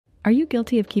Are you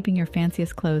guilty of keeping your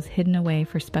fanciest clothes hidden away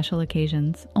for special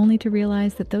occasions, only to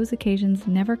realize that those occasions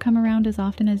never come around as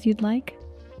often as you'd like?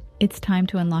 It's time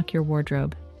to unlock your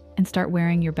wardrobe and start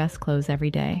wearing your best clothes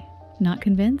every day. Not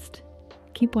convinced?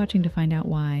 Keep watching to find out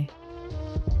why.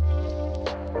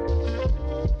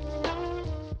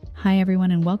 Hi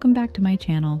everyone, and welcome back to my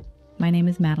channel. My name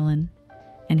is Madeline,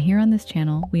 and here on this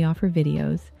channel we offer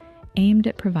videos aimed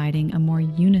at providing a more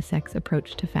unisex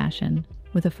approach to fashion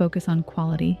with a focus on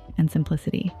quality and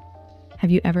simplicity.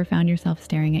 Have you ever found yourself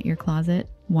staring at your closet,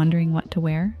 wondering what to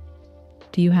wear?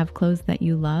 Do you have clothes that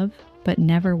you love but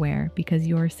never wear because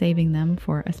you're saving them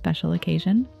for a special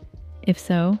occasion? If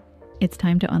so, it's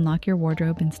time to unlock your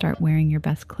wardrobe and start wearing your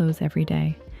best clothes every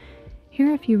day.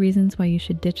 Here are a few reasons why you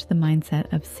should ditch the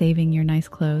mindset of saving your nice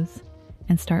clothes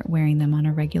and start wearing them on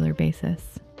a regular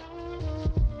basis.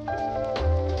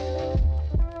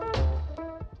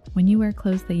 When you wear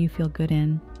clothes that you feel good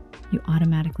in, you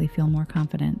automatically feel more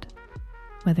confident.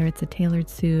 Whether it's a tailored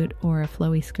suit or a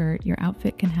flowy skirt, your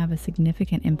outfit can have a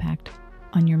significant impact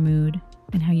on your mood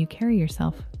and how you carry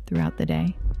yourself throughout the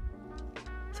day.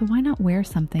 So why not wear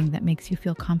something that makes you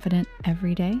feel confident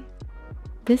every day?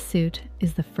 This suit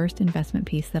is the first investment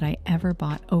piece that I ever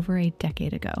bought over a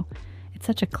decade ago. It's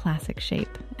such a classic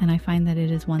shape, and I find that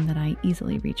it is one that I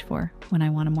easily reach for when I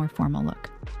want a more formal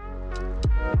look.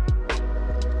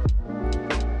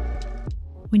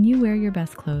 When you wear your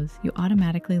best clothes, you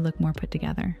automatically look more put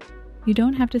together. You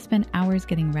don't have to spend hours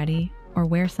getting ready or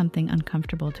wear something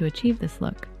uncomfortable to achieve this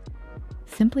look.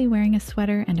 Simply wearing a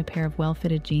sweater and a pair of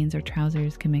well-fitted jeans or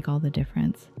trousers can make all the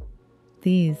difference.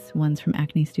 These ones from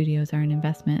Acne Studios are an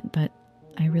investment, but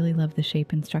I really love the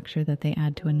shape and structure that they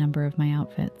add to a number of my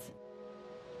outfits.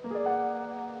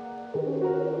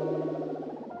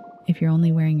 If you're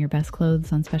only wearing your best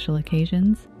clothes on special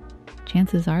occasions,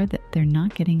 chances are that they're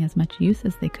not getting as much use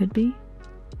as they could be.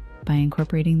 By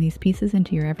incorporating these pieces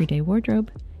into your everyday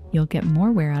wardrobe, you'll get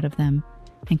more wear out of them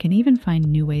and can even find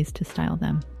new ways to style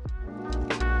them.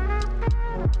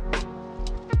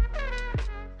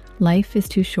 Life is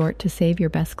too short to save your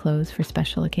best clothes for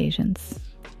special occasions.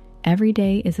 Every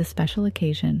day is a special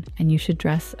occasion, and you should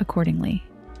dress accordingly.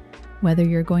 Whether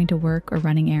you're going to work or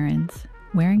running errands,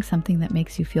 wearing something that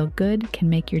makes you feel good can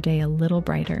make your day a little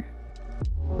brighter.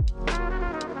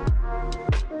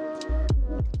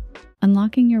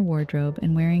 Unlocking your wardrobe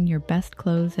and wearing your best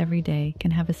clothes every day can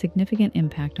have a significant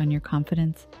impact on your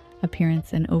confidence,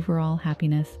 appearance, and overall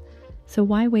happiness. So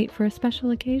why wait for a special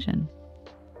occasion?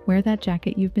 Wear that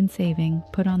jacket you've been saving,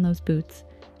 put on those boots,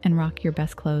 and rock your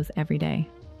best clothes every day.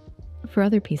 For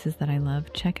other pieces that I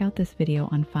love, check out this video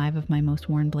on 5 of my most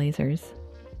worn blazers.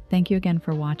 Thank you again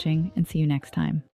for watching, and see you next time.